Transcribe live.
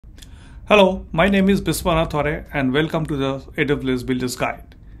Hello, my name is Biswanath Thore and welcome to the AWS Builder's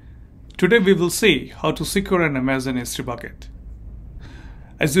Guide. Today we will see how to secure an Amazon S3 bucket.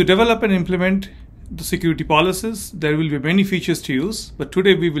 As you develop and implement the security policies, there will be many features to use, but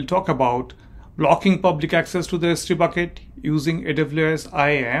today we will talk about blocking public access to the S3 bucket using AWS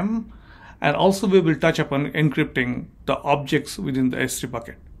IAM, and also we will touch upon encrypting the objects within the S3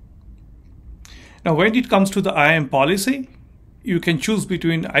 bucket. Now when it comes to the IAM policy, you can choose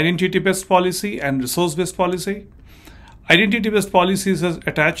between identity-based policy and resource-based policy. Identity-based policies is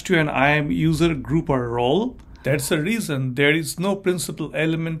attached to an IAM user group or role. That's the reason there is no principal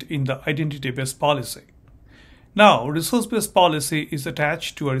element in the identity-based policy. Now, resource-based policy is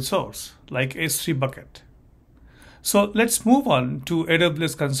attached to a resource like S3 bucket. So let's move on to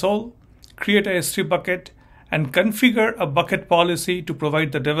AWS console, create a S3 bucket, and configure a bucket policy to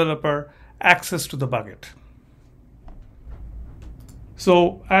provide the developer access to the bucket.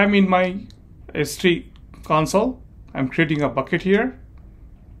 So I'm in my S3 console. I'm creating a bucket here.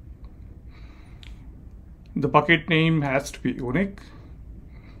 The bucket name has to be unique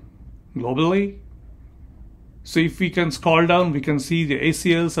globally. So if we can scroll down, we can see the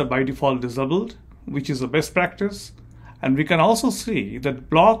ACLs are by default disabled, which is a best practice. And we can also see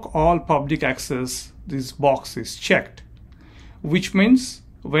that block all public access, this box is checked, which means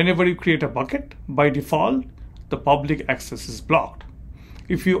whenever you create a bucket, by default, the public access is blocked.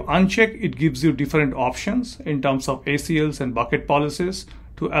 If you uncheck, it gives you different options in terms of ACLs and bucket policies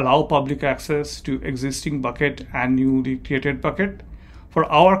to allow public access to existing bucket and newly created bucket. For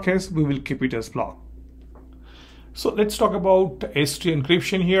our case, we will keep it as blocked. So let's talk about S3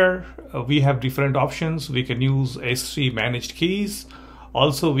 encryption here. We have different options. We can use S3 managed keys.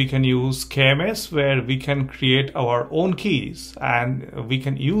 Also, we can use KMS where we can create our own keys and we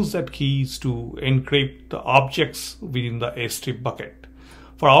can use that keys to encrypt the objects within the S3 bucket.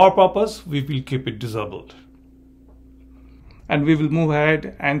 For our purpose, we will keep it disabled. And we will move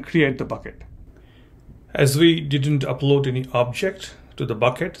ahead and create the bucket. As we didn't upload any object to the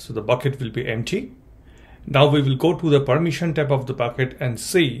bucket, so the bucket will be empty. Now we will go to the permission tab of the bucket and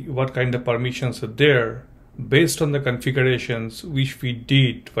see what kind of permissions are there based on the configurations which we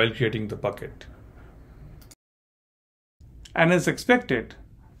did while creating the bucket. And as expected,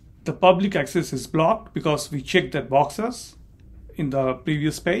 the public access is blocked because we checked that boxes in the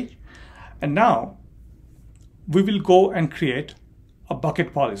previous page. And now we will go and create a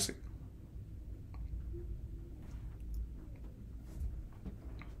bucket policy.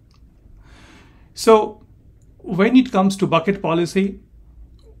 So when it comes to bucket policy,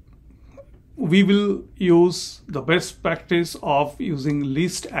 we will use the best practice of using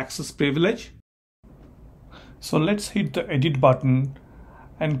least access privilege. So let's hit the edit button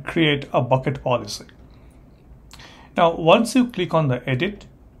and create a bucket policy. Now, once you click on the edit,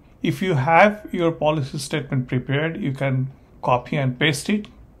 if you have your policy statement prepared, you can copy and paste it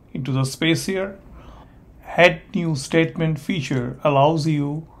into the space here. Add new statement feature allows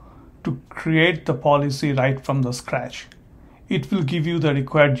you to create the policy right from the scratch. It will give you the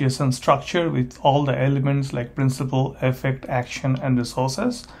required JSON structure with all the elements like principal, effect, action, and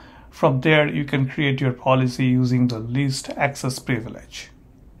resources. From there, you can create your policy using the least access privilege.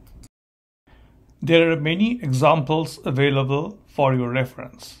 There are many examples available for your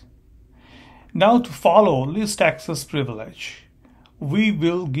reference. Now to follow least access privilege, we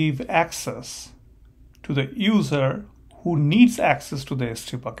will give access to the user who needs access to the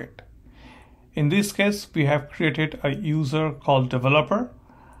S3 bucket. In this case, we have created a user called developer,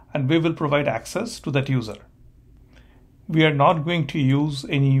 and we will provide access to that user. We are not going to use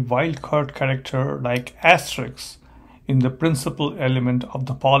any wildcard character like asterisk in the principal element of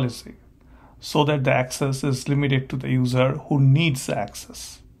the policy, so that the access is limited to the user who needs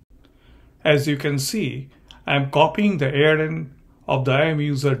access. As you can see, I am copying the ARN of the IAM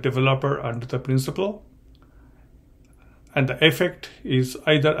user developer under the principal, and the effect is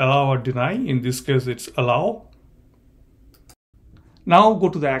either allow or deny. In this case, it's allow. Now go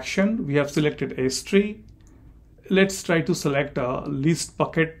to the action. We have selected S3. Let's try to select a least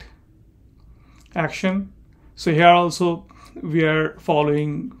bucket action. So here also we are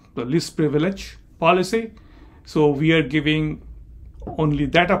following the least privilege policy. So we are giving only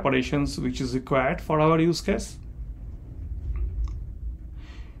that operations which is required for our use case.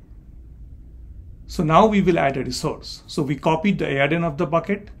 So now we will add a resource. So we copied the ARN of the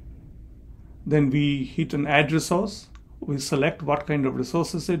bucket. Then we hit an add resource. We select what kind of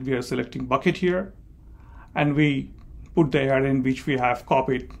resource is it. We are selecting bucket here. And we put the ARN which we have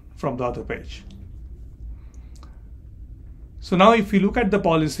copied from the other page. So now if we look at the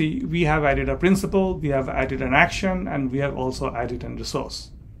policy, we have added a principal, we have added an action, and we have also added a resource.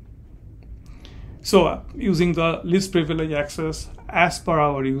 So using the least privilege access, as per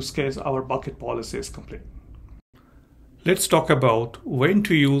our use case, our bucket policy is complete. Let's talk about when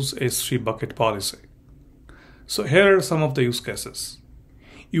to use S3 bucket policy. So here are some of the use cases.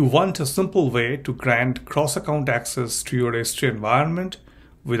 You want a simple way to grant cross-account access to your S3 environment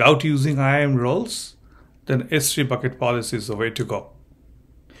without using IAM roles, then S3 bucket policy is the way to go.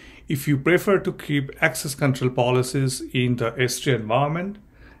 If you prefer to keep access control policies in the S3 environment,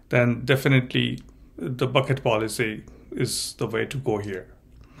 then definitely the bucket policy is the way to go here.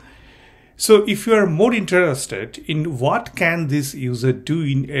 So if you are more interested in what can this user do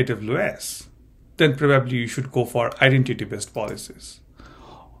in AWS, then probably you should go for identity-based policies.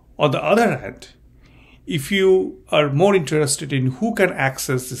 On the other hand, if you are more interested in who can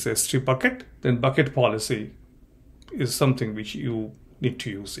access this S3 bucket, then bucket policy is something which you need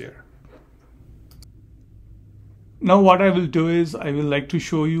to use here. Now what I will do is I will like to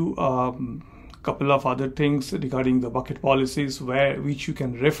show you couple of other things regarding the bucket policies which you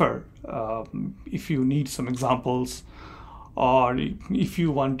can refer if you need some examples, or if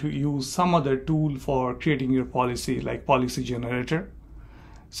you want to use some other tool for creating your policy like policy generator.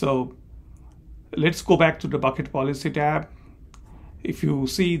 So let's go back to the bucket policy tab. If you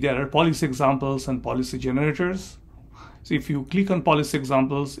see, there are policy examples and policy generators. So if you click on policy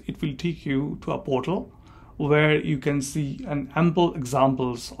examples, it will take you to a portal where you can see an ample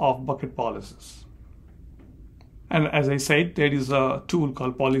examples of bucket policies. And as I said, there is a tool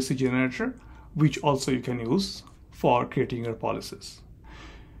called policy generator, which also you can use for creating your policies.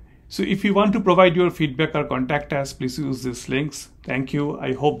 So if you want to provide your feedback or contact us, please use these links. Thank you.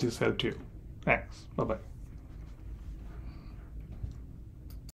 I hope this helped you. Thanks. Bye-bye.